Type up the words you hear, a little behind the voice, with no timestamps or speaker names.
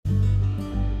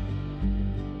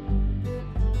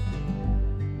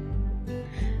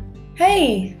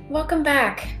Hey, welcome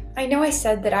back. I know I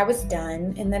said that I was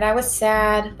done and that I was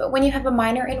sad, but when you have a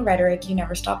minor in rhetoric, you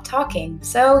never stop talking.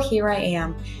 So here I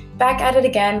am, back at it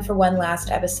again for one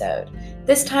last episode.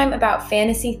 This time about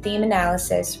fantasy theme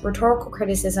analysis, rhetorical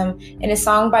criticism, and a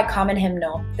song by Common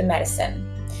Hymnal, The Medicine.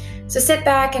 So sit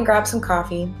back and grab some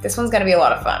coffee. This one's going to be a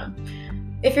lot of fun.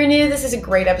 If you're new, this is a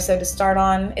great episode to start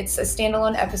on. It's a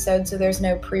standalone episode, so there's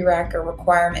no prereq or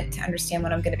requirement to understand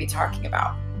what I'm going to be talking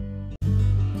about.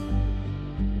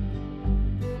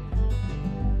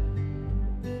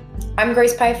 I'm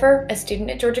Grace Pfeiffer, a student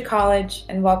at Georgia College,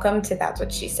 and welcome to That's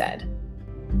What She Said.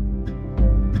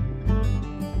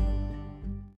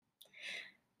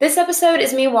 This episode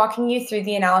is me walking you through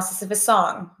the analysis of a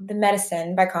song, The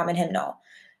Medicine by Common Hymnal.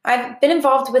 I've been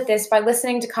involved with this by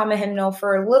listening to Common Hymnal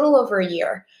for a little over a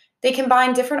year. They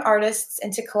combine different artists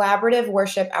into collaborative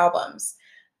worship albums.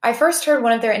 I first heard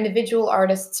one of their individual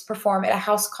artists perform at a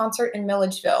house concert in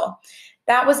Milledgeville.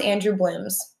 That was Andrew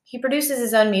Blooms. He produces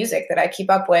his own music that I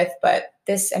keep up with, but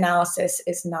this analysis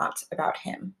is not about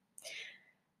him.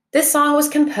 This song was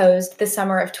composed the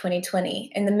summer of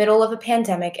 2020, in the middle of a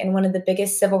pandemic and one of the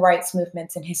biggest civil rights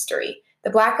movements in history. The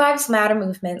Black Lives Matter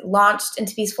movement launched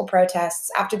into peaceful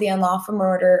protests after the unlawful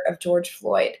murder of George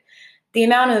Floyd. The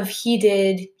amount of he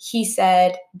did, he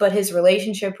said, but his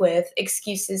relationship with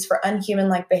excuses for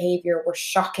unhuman-like behavior were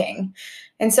shocking.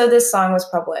 And so this song was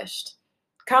published.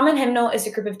 Common Hymnal is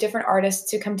a group of different artists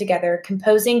who come together,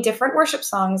 composing different worship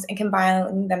songs and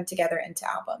combining them together into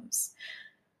albums.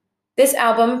 This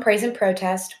album, Praise and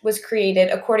Protest, was created,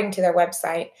 according to their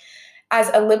website,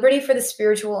 as a liberty for the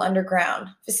spiritual underground,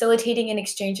 facilitating an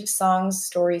exchange of songs,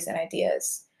 stories, and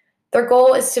ideas. Their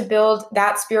goal is to build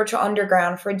that spiritual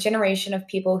underground for a generation of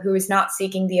people who is not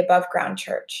seeking the above-ground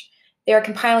church. They are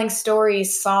compiling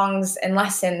stories, songs, and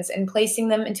lessons and placing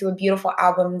them into a beautiful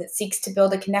album that seeks to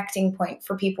build a connecting point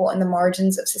for people in the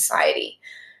margins of society.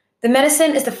 The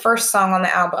Medicine is the first song on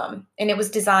the album, and it was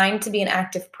designed to be an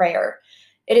act of prayer.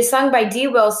 It is sung by Dee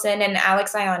Wilson and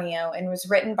Alex Ionio and was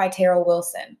written by Terrell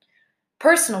Wilson.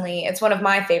 Personally, it's one of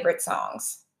my favorite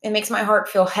songs. It makes my heart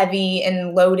feel heavy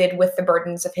and loaded with the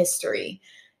burdens of history.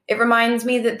 It reminds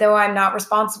me that though I'm not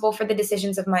responsible for the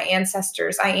decisions of my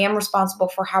ancestors, I am responsible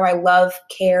for how I love,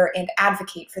 care, and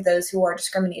advocate for those who are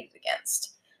discriminated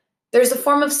against. There's a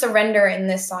form of surrender in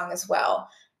this song as well,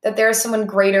 that there is someone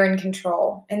greater in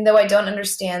control, and though I don't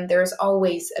understand, there is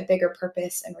always a bigger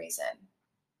purpose and reason.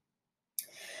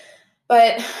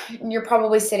 But you're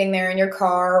probably sitting there in your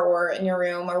car or in your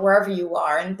room or wherever you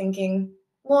are and thinking,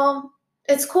 well,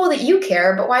 it's cool that you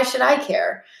care, but why should I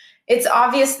care? It's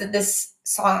obvious that this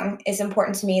song is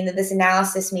important to me and that this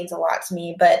analysis means a lot to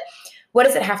me, but what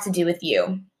does it have to do with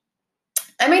you?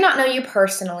 I may not know you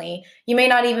personally. You may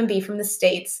not even be from the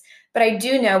States, but I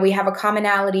do know we have a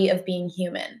commonality of being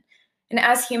human. And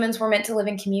as humans, we're meant to live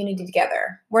in community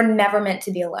together. We're never meant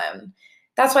to be alone.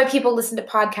 That's why people listen to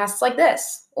podcasts like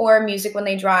this or music when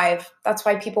they drive. That's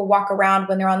why people walk around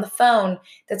when they're on the phone.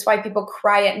 That's why people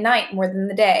cry at night more than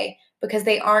the day, because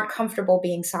they aren't comfortable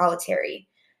being solitary.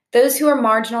 Those who are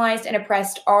marginalized and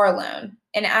oppressed are alone.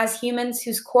 And as humans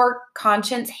whose core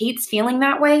conscience hates feeling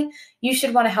that way, you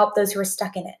should want to help those who are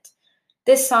stuck in it.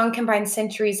 This song combines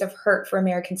centuries of hurt for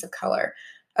Americans of color,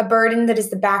 a burden that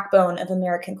is the backbone of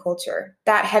American culture.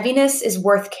 That heaviness is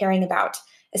worth caring about,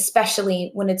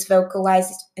 especially when it's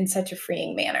vocalized in such a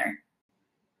freeing manner.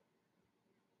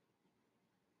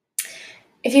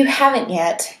 If you haven't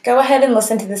yet, go ahead and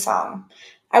listen to the song.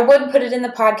 I would put it in the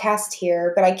podcast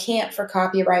here, but I can't for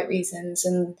copyright reasons,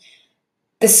 and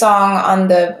the song on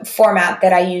the format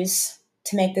that I use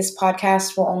to make this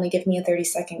podcast will only give me a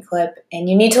 30-second clip, and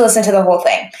you need to listen to the whole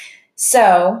thing.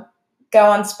 So go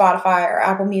on Spotify or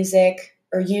Apple Music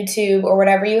or YouTube or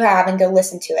whatever you have and go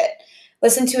listen to it.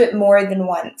 Listen to it more than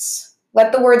once.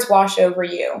 Let the words wash over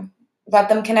you. Let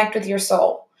them connect with your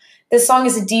soul. This song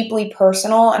is deeply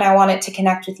personal, and I want it to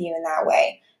connect with you in that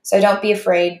way. So don't be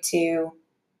afraid to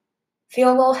feel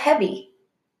a little heavy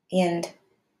and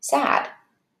sad.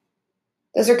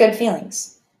 Those are good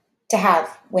feelings to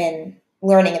have when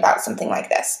learning about something like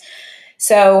this.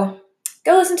 So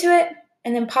go listen to it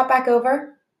and then pop back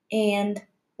over and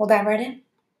we'll dive right in.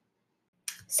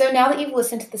 So now that you've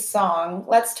listened to the song,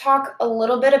 let's talk a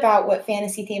little bit about what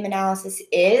fantasy theme analysis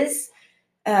is,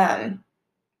 and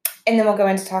then we'll go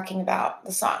into talking about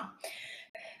the song.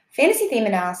 Fantasy theme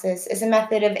analysis is a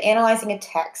method of analyzing a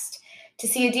text to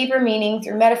see a deeper meaning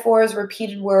through metaphors,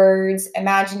 repeated words,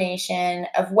 imagination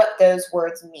of what those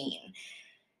words mean.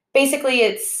 Basically,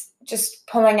 it's just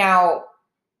pulling out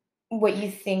what you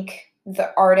think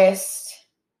the artist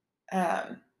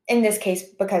in this case,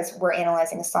 because we're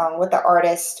analyzing a song, what the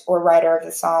artist or writer of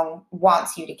the song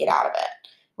wants you to get out of it,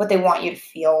 what they want you to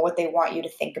feel, what they want you to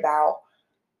think about.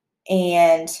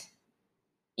 And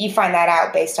you find that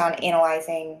out based on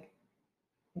analyzing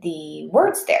the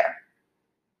words there,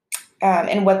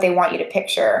 and what they want you to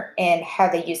picture and how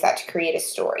they use that to create a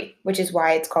story, which is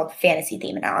why it's called fantasy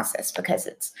theme analysis, because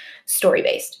it's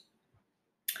story-based.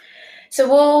 So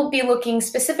we'll be looking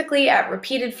specifically at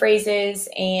repeated phrases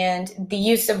and the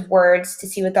use of words to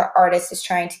see what the artist is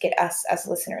trying to get us as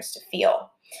listeners to feel.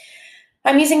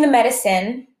 I'm using The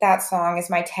Medicine, that song, as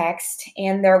my text,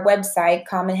 and their website,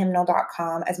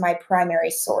 commonhymnal.com, as my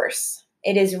primary source.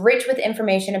 It is rich with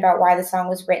information about why the song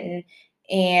was written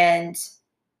and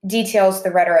details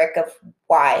the rhetoric of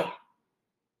why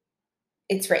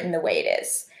it's written the way it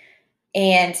is.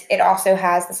 And it also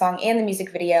has the song and the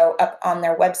music video up on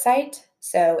their website.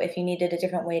 So if you needed a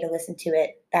different way to listen to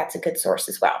it, that's a good source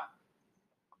as well.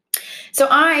 So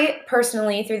I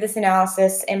personally, through this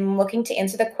analysis, am looking to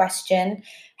answer the question,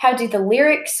 how do the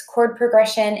lyrics, chord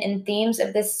progression, and themes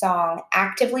of this song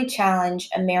actively challenge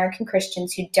American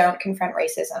Christians who don't confront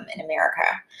racism in America?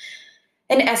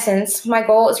 In essence, my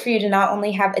goal is for you to not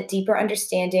only have a deeper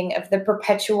understanding of the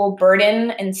perpetual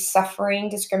burden and suffering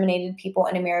discriminated people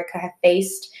in America have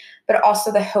faced, but also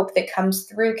the hope that comes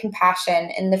through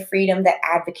compassion and the freedom that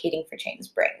advocating for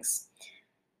change brings.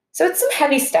 So it's some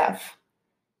heavy stuff,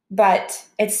 but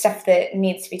it's stuff that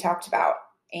needs to be talked about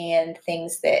and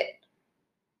things that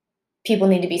people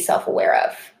need to be self-aware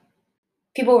of.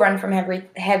 People run from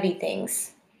heavy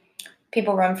things.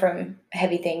 People run from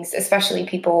heavy things, especially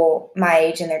people my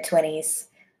age in their 20s.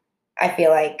 I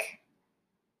feel like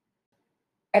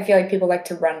people like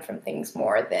to run from things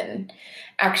more than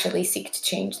actually seek to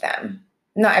change them.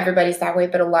 Not everybody's that way,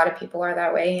 but a lot of people are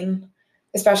that way, and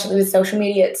especially with social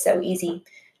media, it's so easy.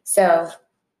 So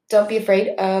don't be afraid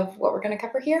of what we're going to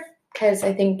cover here, because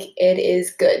I think it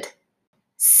is good.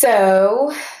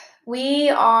 So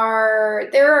there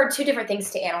are two different things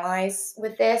to analyze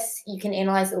with this. You can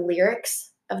analyze the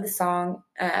lyrics of the song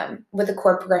with the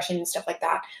chord progression and stuff like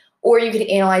that, or you could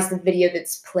analyze the video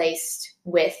that's placed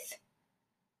with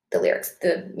the lyrics,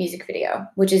 the music video,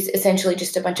 which is essentially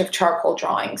just a bunch of charcoal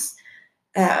drawings.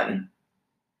 And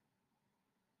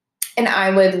I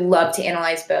would love to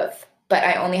analyze both, but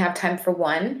I only have time for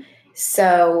one.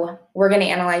 So we're going to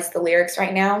analyze the lyrics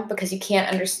right now, because you can't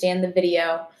understand the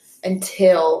video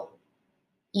until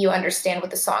you understand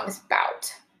what the song is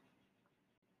about.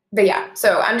 But yeah,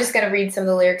 so I'm just going to read some of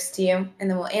the lyrics to you, and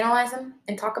then we'll analyze them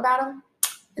and talk about them,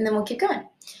 and then we'll keep going.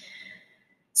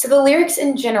 So the lyrics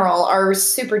in general are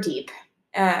super deep,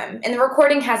 and the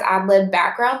recording has ad-lib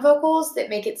background vocals that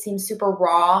make it seem super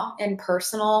raw and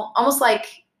personal, almost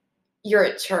like you're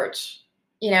at church,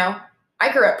 you know? I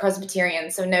grew up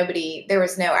Presbyterian, so there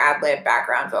was no ad-lib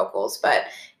background vocals, but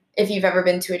if you've ever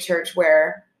been to a church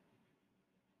where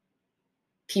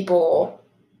people,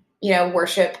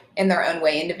 worship in their own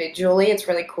way individually, it's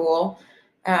really cool,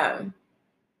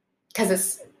 because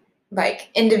it's like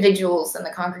individuals in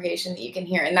the congregation that you can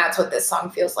hear, and that's what this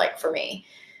song feels like for me.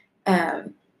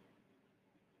 And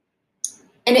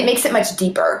it makes it much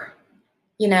deeper,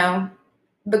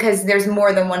 because there's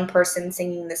more than one person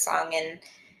singing the song, and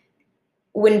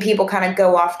when people kind of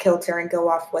go off kilter and go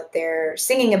off what they're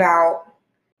singing about,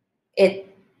 it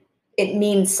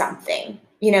means something.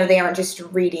 They aren't just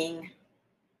reading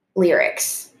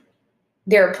lyrics.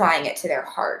 They're applying it to their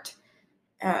heart.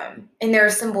 And there are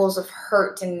symbols of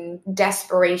hurt and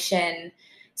desperation,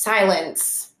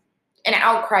 silence, an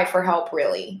outcry for help,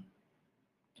 really.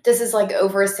 This is like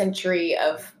over a century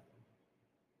of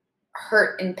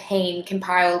hurt and pain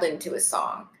compiled into a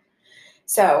song.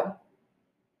 So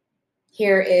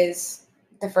here is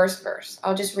the first verse.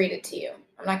 I'll just read it to you.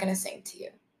 I'm not going to sing to you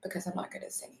because I'm not good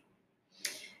at singing.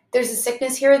 There's a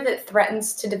sickness here that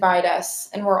threatens to divide us,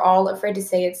 and we're all afraid to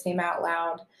say its name out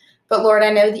loud. But Lord,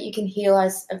 I know that you can heal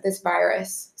us of this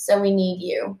virus, so we need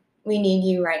you. We need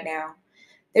you right now.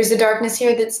 There's a darkness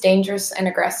here that's dangerous and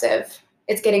aggressive.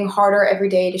 It's getting harder every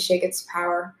day to shake its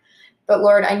power. But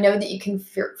Lord, I know that you can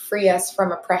free us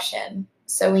from oppression,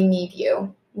 so we need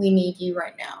you. We need you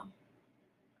right now.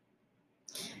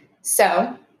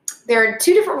 So there are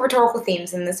two different rhetorical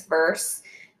themes in this verse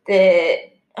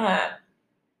that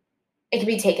it can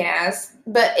be taken as,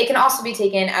 but it can also be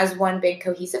taken as one big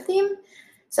cohesive theme.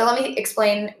 So let me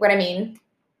explain what I mean.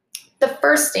 The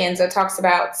first stanza talks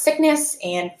about sickness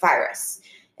and virus.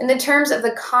 In the terms of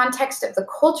the context of the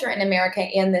culture in America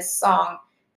and this song,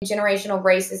 generational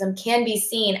racism can be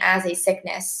seen as a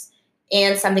sickness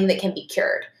and something that can be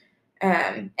cured.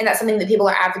 And that's something that people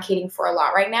are advocating for a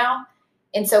lot right now.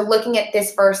 And so looking at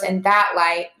this verse in that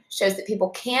light shows that people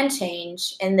can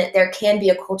change and that there can be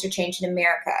a culture change in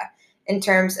America in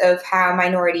terms of how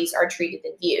minorities are treated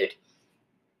and viewed.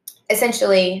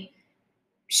 Essentially,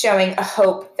 showing a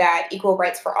hope that equal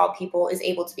rights for all people is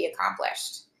able to be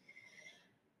accomplished.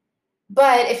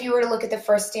 But if you were to look at the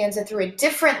first stanza through a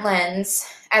different lens,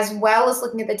 as well as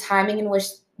looking at the timing in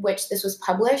which this was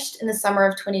published in the summer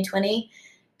of 2020,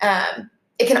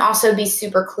 it can also be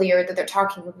super clear that they're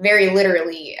talking very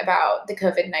literally about the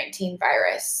COVID-19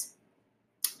 virus.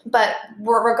 But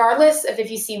regardless of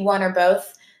if you see one or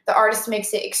both, the artist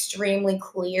makes it extremely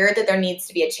clear that there needs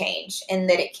to be a change and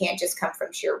that it can't just come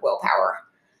from sheer willpower.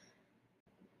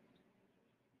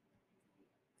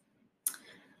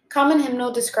 Common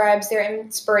Hymnal describes their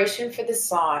inspiration for this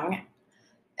song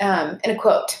in a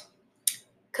quote.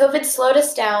 COVID slowed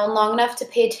us down long enough to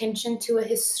pay attention to a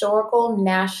historical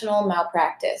national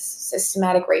malpractice,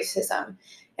 systematic racism,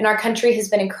 and our country has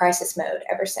been in crisis mode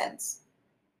ever since.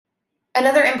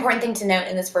 Another important thing to note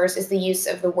in this verse is the use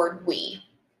of the word we.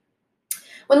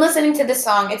 When listening to this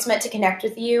song, it's meant to connect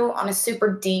with you on a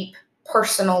super deep,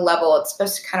 personal level. It's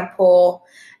supposed to kind of pull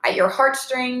at your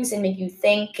heartstrings and make you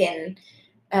think, and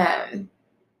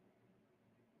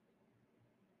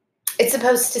it's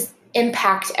supposed to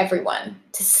impact everyone,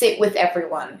 to sit with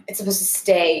everyone. It's supposed to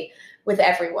stay with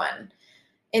everyone.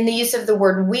 And the use of the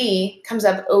word we comes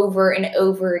up over and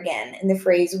over again in the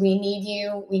phrase, we need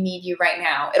you right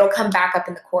now. It'll come back up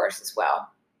in the chorus as well.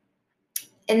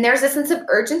 And there's a sense of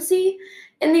urgency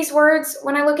in these words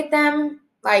when I look at them,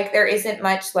 like there isn't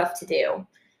much left to do.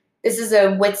 This is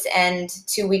a wit's end,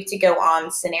 too weak to go on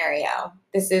scenario.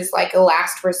 This is like a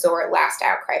last resort, last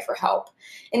outcry for help.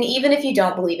 And even if you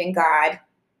don't believe in God,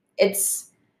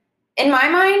 it's, in my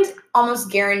mind,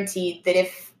 almost guaranteed that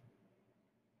if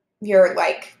you're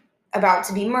like about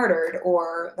to be murdered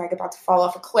or like about to fall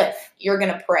off a cliff, you're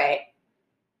going to pray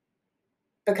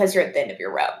because you're at the end of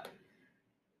your rope.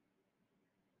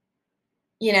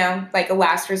 You know, like a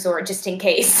last resort just in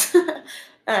case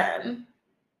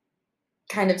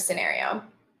kind of scenario.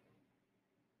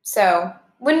 So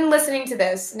when listening to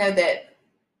this, know that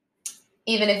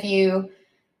even if you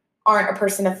aren't a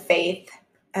person of faith,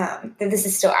 that this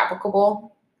is still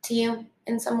applicable to you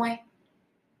in some way.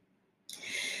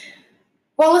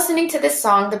 While listening to this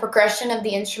song, the progression of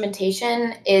the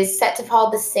instrumentation is set to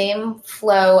follow the same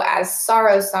flow as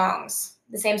sorrow songs,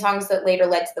 the same songs that later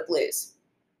led to the blues.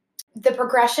 The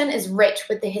progression is rich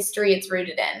with the history it's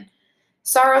rooted in.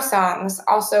 Sorrow songs,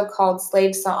 also called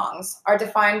slave songs, are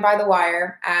defined by The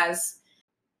Wire as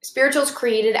spirituals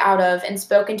created out of and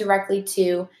spoken directly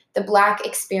to the Black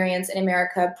experience in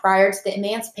America prior to the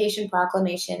Emancipation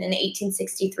Proclamation in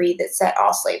 1863 that set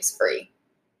all slaves free.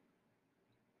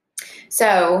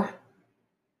 So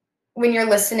when you're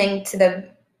listening to the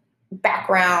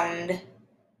background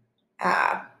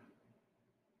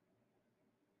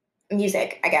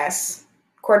music, I guess,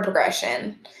 chord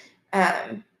progression,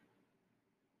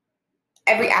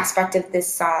 every aspect of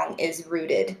this song is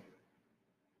rooted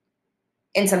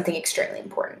in something extremely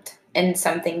important and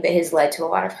something that has led to a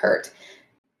lot of hurt.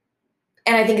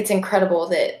 And I think it's incredible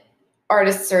that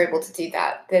artists are able to do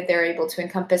that they're able to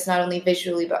encompass not only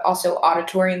visually but also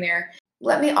auditory in there.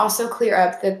 Let me also clear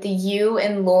up that the you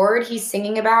and Lord he's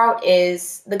singing about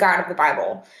is the God of the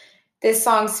Bible. This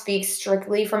song speaks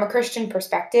strictly from a Christian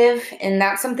perspective, and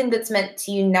that's something that's meant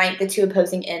to unite the two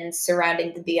opposing ends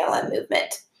surrounding the BLM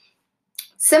movement.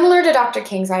 Similar to Dr.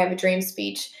 King's I Have a Dream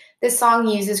speech, this song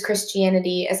uses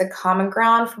Christianity as a common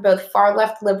ground for both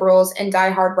far-left liberals and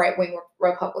die-hard right-wing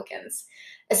Republicans.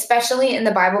 Especially in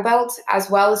the Bible Belt, as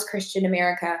well as Christian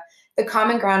America, the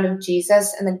common ground of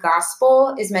Jesus and the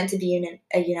gospel is meant to be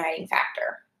a uniting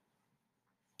factor.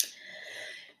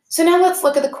 So now let's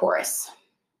look at the chorus.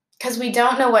 Because we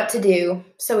don't know what to do,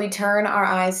 so we turn our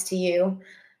eyes to you.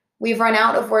 We've run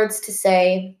out of words to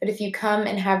say, but if you come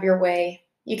and have your way,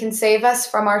 you can save us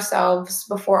from ourselves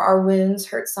before our wounds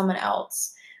hurt someone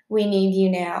else. We need you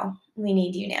now. We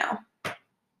need you now.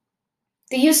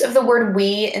 The use of the word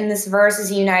we in this verse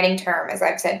is a uniting term, as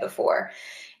I've said before,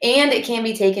 and it can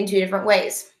be taken two different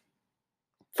ways.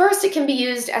 First, it can be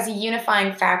used as a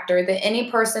unifying factor that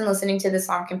any person listening to the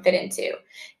song can fit into,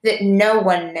 that no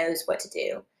one knows what to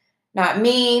do. Not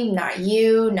me, not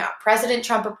you, not President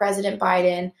Trump or President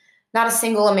Biden, not a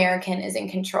single American is in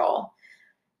control.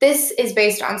 This is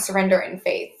based on surrender and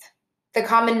faith. The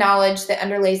common knowledge that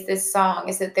underlays this song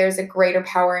is that there's a greater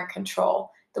power and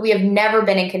control, that we have never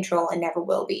been in control and never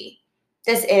will be.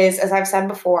 This is, as I've said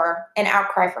before, an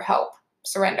outcry for help,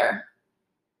 surrender.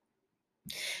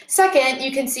 Second,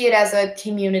 you can see it as a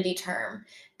community term.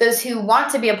 Those who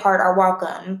want to be a part are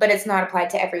welcome, but it's not applied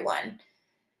to everyone.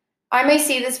 I may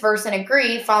see this verse and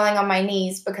agree, falling on my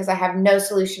knees because I have no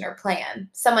solution or plan.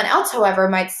 Someone else, however,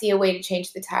 might see a way to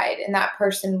change the tide, and that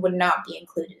person would not be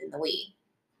included in the we.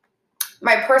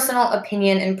 My personal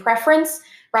opinion and preference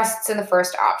rests in the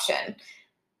first option.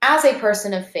 As a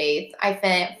person of faith,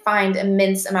 I find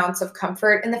immense amounts of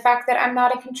comfort in the fact that I'm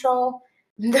not in control.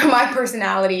 Though my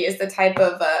personality is the type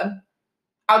of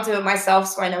I'll do it myself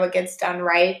so I know it gets done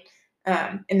right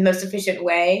in the most efficient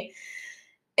way.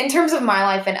 In terms of my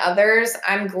life and others,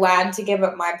 I'm glad to give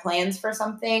up my plans for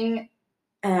something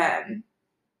to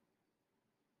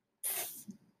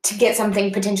get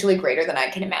something potentially greater than I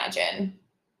can imagine.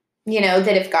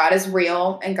 That if God is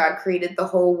real and God created the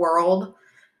whole world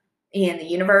and the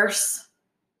universe,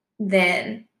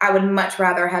 then I would much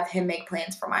rather have him make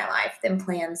plans for my life than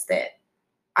plans that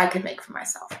I could make for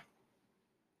myself.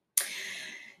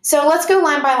 So let's go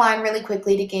line by line really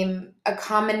quickly to gain a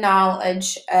common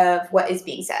knowledge of what is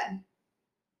being said.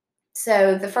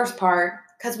 So the first part,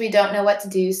 because we don't know what to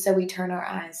do, so we turn our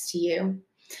eyes to you.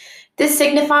 This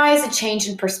signifies a change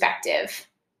in perspective.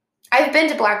 I've been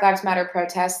to Black Lives Matter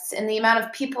protests, and the amount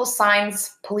of people,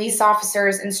 signs, police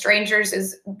officers, and strangers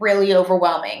is really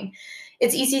overwhelming.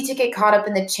 It's easy to get caught up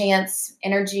in the chants,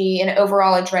 energy, and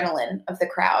overall adrenaline of the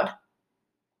crowd.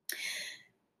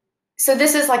 So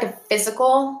this is like a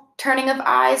physical turning of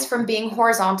eyes from being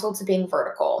horizontal to being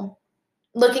vertical.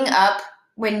 Looking up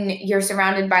when you're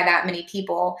surrounded by that many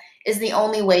people is the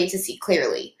only way to see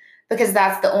clearly, because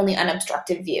that's the only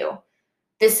unobstructed view.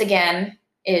 This, again,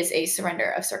 is a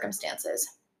surrender of circumstances.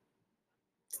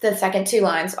 The second two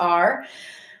lines are,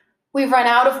 we've run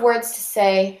out of words to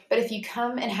say, but if you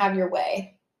come and have your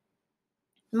way.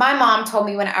 My mom told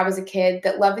me when I was a kid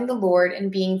that loving the Lord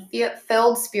and being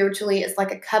filled spiritually is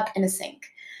like a cup in a sink.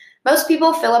 Most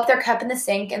people fill up their cup in the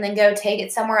sink and then go take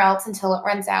it somewhere else until it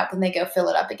runs out, then they go fill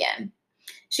it up again.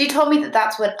 She told me that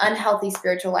that's what unhealthy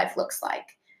spiritual life looks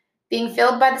like. Being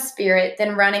filled by the Spirit,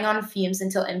 then running on fumes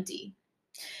until empty.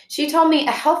 She told me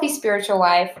a healthy spiritual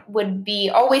life would be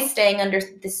always staying under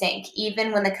the sink,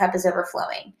 even when the cup is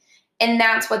overflowing. And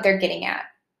that's what they're getting at.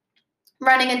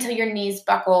 Running until your knees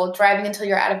buckle, driving until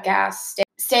you're out of gas,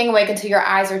 staying awake until your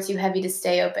eyes are too heavy to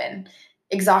stay open.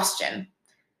 Exhaustion.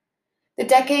 The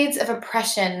decades of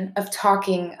oppression, of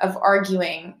talking, of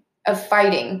arguing, of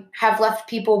fighting have left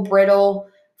people brittle,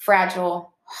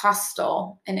 fragile,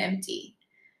 hostile, and empty.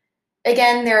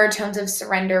 Again, there are tones of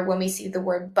surrender when we see the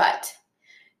word but.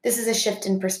 This is a shift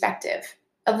in perspective,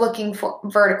 of looking for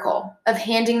vertical, of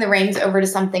handing the reins over to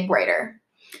something greater.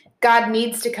 God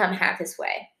needs to come have his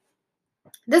way.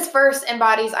 This verse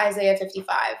embodies Isaiah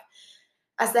 55.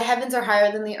 As the heavens are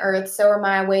higher than the earth, so are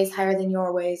my ways higher than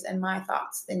your ways, and my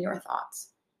thoughts than your thoughts.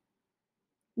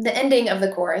 The ending of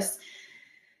the chorus,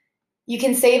 you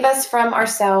can save us from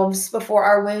ourselves before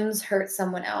our wounds hurt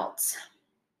someone else.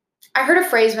 I heard a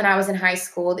phrase when I was in high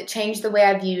school that changed the way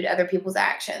I viewed other people's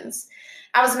actions.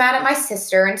 I was mad at my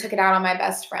sister and took it out on my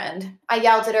best friend. I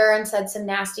yelled at her and said some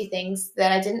nasty things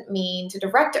that I didn't mean to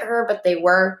direct at her, but they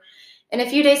were. And a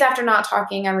few days after not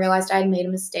talking, I realized I had made a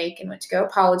mistake and went to go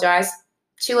apologize.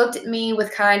 She looked at me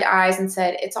with kind eyes and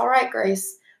said, "It's all right,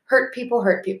 Grace. Hurt people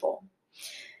hurt people."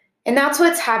 And that's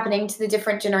what's happening to the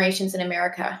different generations in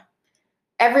America.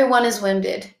 Everyone is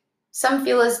wounded. Some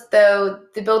feel as though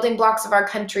the building blocks of our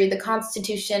country, the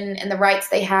Constitution, and the rights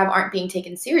they have aren't being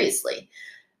taken seriously.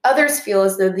 Others feel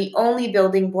as though the only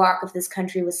building block of this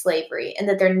country was slavery, and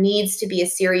that there needs to be a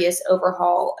serious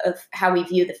overhaul of how we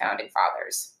view the Founding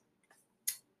Fathers.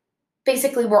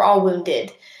 Basically, we're all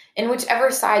wounded. And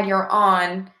whichever side you're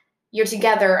on, you're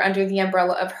together under the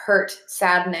umbrella of hurt,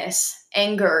 sadness,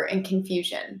 anger, and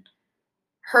confusion.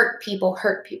 Hurt people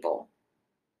hurt people.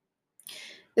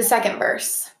 The second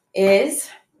verse is,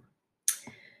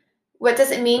 what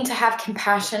does it mean to have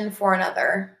compassion for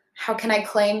another? How can I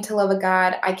claim to love a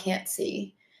God I can't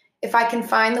see? If I can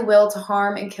find the will to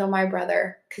harm and kill my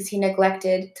brother, because he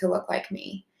neglected to look like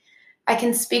me. I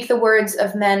can speak the words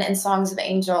of men and songs of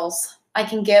angels. I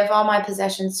can give all my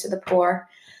possessions to the poor.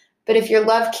 But if your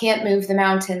love can't move the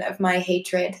mountain of my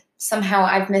hatred, somehow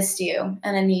I've missed you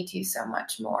and I need you so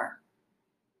much more.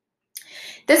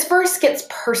 This verse gets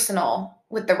personal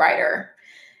with the writer,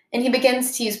 and he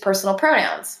begins to use personal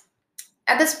pronouns.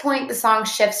 At this point, the song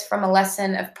shifts from a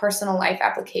lesson of personal life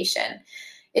application.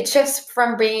 It shifts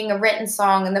from being a written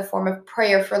song in the form of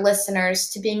prayer for listeners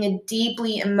to being a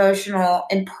deeply emotional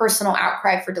and personal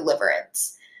outcry for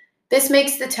deliverance. This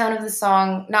makes the tone of the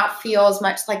song not feel as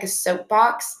much like a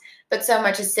soapbox, but so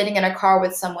much as sitting in a car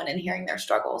with someone and hearing their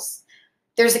struggles.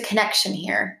 There's a connection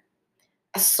here,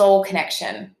 a soul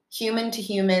connection, human to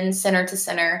human, sinner to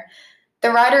sinner.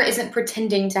 The writer isn't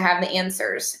pretending to have the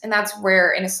answers, and that's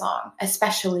rare in a song,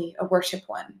 especially a worship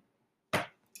one.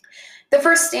 The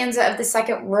first stanza of the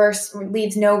second verse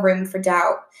leaves no room for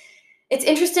doubt. It's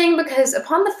interesting because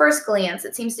upon the first glance,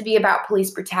 it seems to be about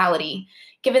police brutality.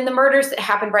 Given the murders that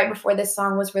happened right before this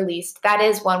song was released, that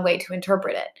is one way to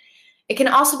interpret it. It can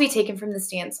also be taken from the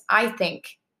stance, I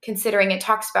think, considering it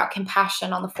talks about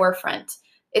compassion on the forefront.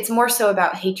 It's more so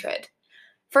about hatred.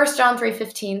 1 John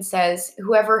 3:15 says,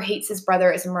 "Whoever hates his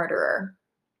brother is a murderer."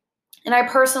 And I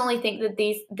personally think that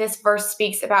this verse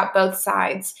speaks about both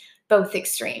sides, both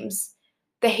extremes.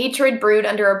 The hatred brewed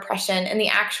under oppression and the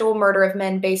actual murder of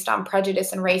men based on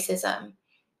prejudice and racism.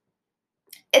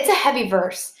 It's a heavy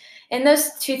verse, and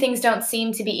those two things don't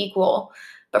seem to be equal,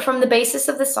 but from the basis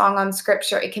of the song on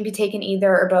scripture, it can be taken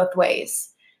either or both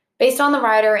ways. Based on the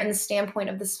writer and the standpoint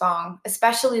of the song,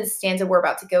 especially the stanza we're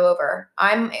about to go over,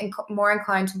 I'm more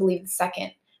inclined to believe the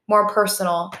second, more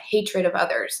personal, hatred of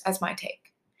others as my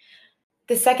take.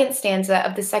 The second stanza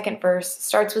of the second verse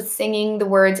starts with singing the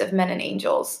words of men and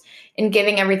angels and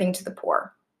giving everything to the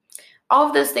poor. All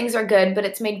of those things are good, but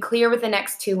it's made clear with the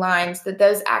next two lines that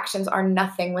those actions are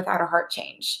nothing without a heart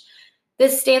change.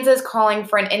 This stanza is calling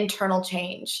for an internal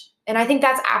change, and I think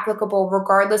that's applicable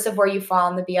regardless of where you fall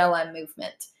in the BLM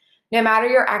movement. No matter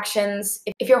your actions,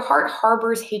 if your heart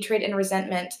harbors hatred and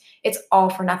resentment, it's all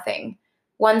for nothing.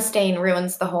 One stain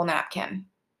ruins the whole napkin.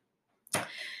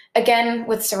 Again,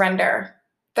 with surrender,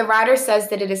 the writer says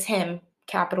that it is him,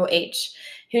 capital H,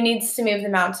 who needs to move the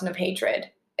mountain of hatred.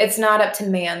 It's not up to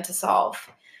man to solve.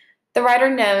 The writer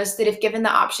knows that if given the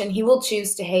option, he will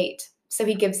choose to hate, so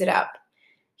he gives it up.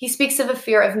 He speaks of a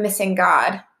fear of missing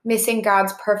God, missing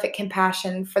God's perfect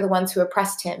compassion for the ones who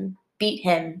oppressed him, beat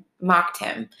him, mocked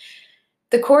him.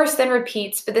 The chorus then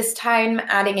repeats, but this time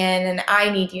adding in an "I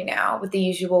need you now" with the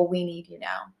usual "we need you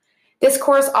now." This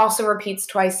chorus also repeats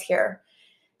twice here.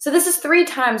 So this is 3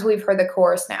 times we've heard the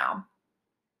chorus now.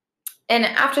 And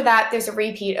after that, there's a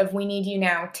repeat of "we need you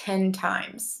now" 10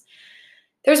 times.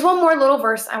 There's one more little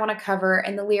verse I want to cover,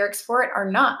 and the lyrics for it are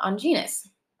not on Genus.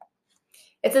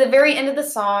 It's at the very end of the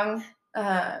song,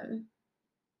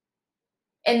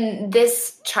 and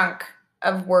this chunk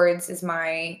of words is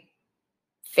my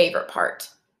favorite part.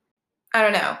 I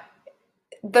don't know.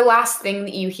 The last thing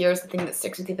that you hear is the thing that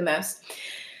sticks with you the most.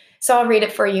 So I'll read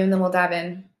it for you and then we'll dive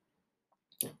in.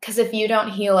 Because if you don't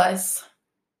heal us,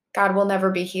 God will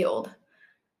never be healed.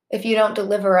 If you don't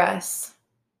deliver us,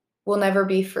 we'll never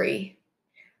be free.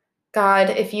 God,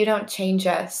 if you don't change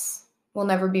us, we'll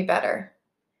never be better.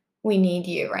 We need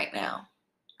you right now.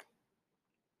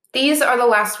 These are the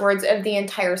last words of the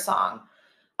entire song.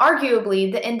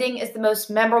 Arguably, the ending is the most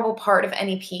memorable part of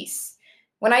any piece.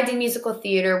 When I did musical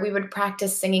theater, we would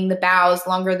practice singing the bows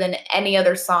longer than any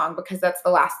other song because that's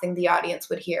the last thing the audience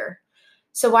would hear.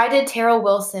 So why did Terrell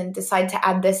Wilson decide to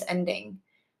add this ending?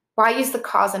 Why use the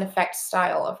cause and effect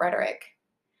style of rhetoric?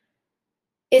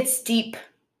 It's deep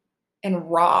and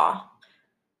raw,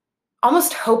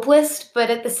 almost hopeless,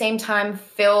 but at the same time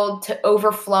filled to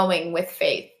overflowing with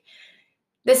faith.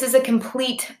 This is a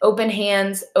complete open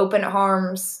hands, open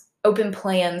arms, open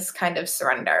plans kind of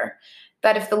surrender.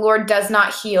 That if the Lord does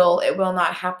not heal, it will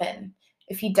not happen.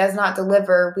 If he does not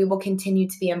deliver, we will continue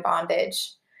to be in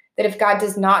bondage. That if God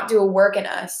does not do a work in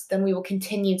us, then we will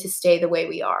continue to stay the way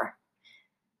we are.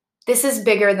 This is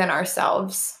bigger than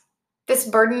ourselves. This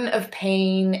burden of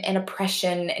pain and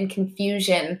oppression and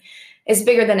confusion is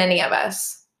bigger than any of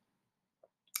us.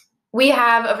 We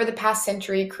have, over the past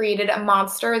century, created a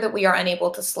monster that we are unable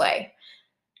to slay.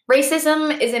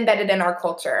 Racism is embedded in our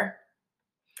culture.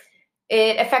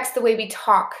 It affects the way we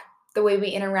talk, the way we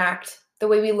interact, the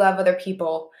way we love other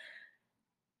people.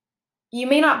 You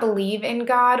may not believe in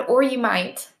God, or you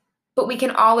might, but we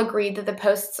can all agree that the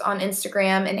posts on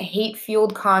Instagram and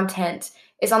hate-fueled content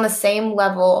is on the same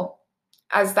level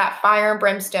as that fire and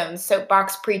brimstone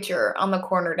soapbox preacher on the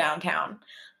corner downtown.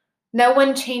 No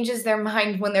one changes their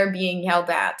mind when they're being yelled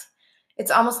at.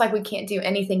 It's almost like we can't do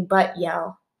anything but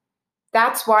yell.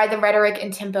 That's why the rhetoric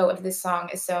and tempo of this song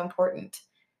is so important.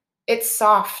 It's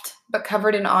soft, but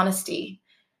covered in honesty.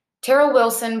 Terrell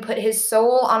Wilson put his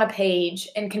soul on a page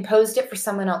and composed it for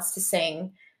someone else to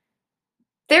sing.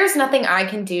 There's nothing I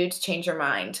can do to change your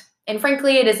mind. And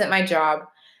frankly, it isn't my job.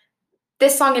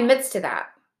 This song admits to that.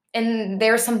 And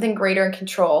there's something greater in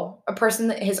control, a person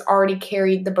that has already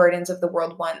carried the burdens of the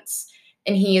world once,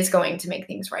 and he is going to make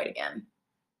things right again.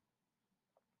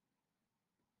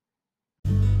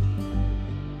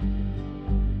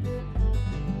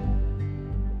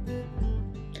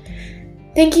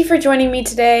 Thank you for joining me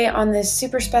today on this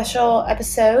super special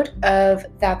episode of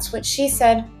That's What She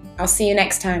Said. I'll see you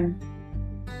next time.